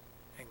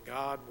 And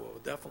God will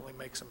definitely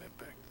make some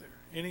impact there.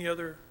 Any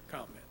other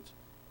comments?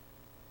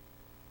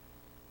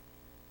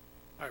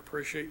 I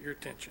appreciate your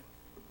attention.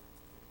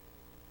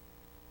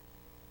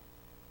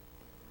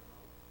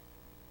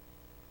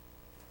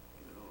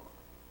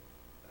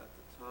 At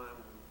the time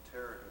when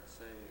Tara got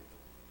saved,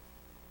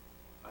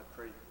 I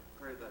prayed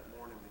that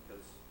morning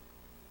because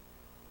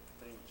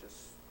things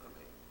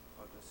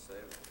I'll just say,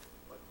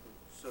 like the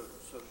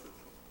social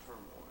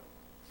turmoil.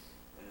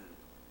 And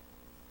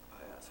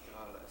I asked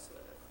God, I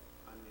said,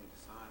 I need a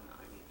sign,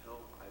 I need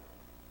help, I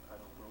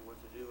don't know what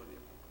to do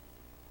anymore.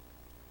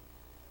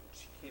 And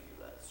she came to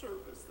that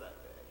service that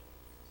day.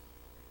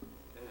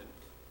 And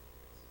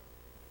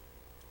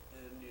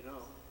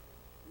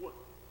what,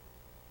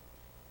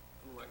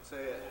 like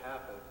say it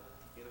happened,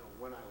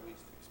 when I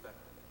least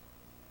expected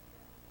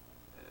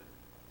it.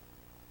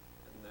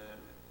 And then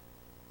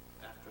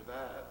after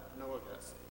that, Noah got saved.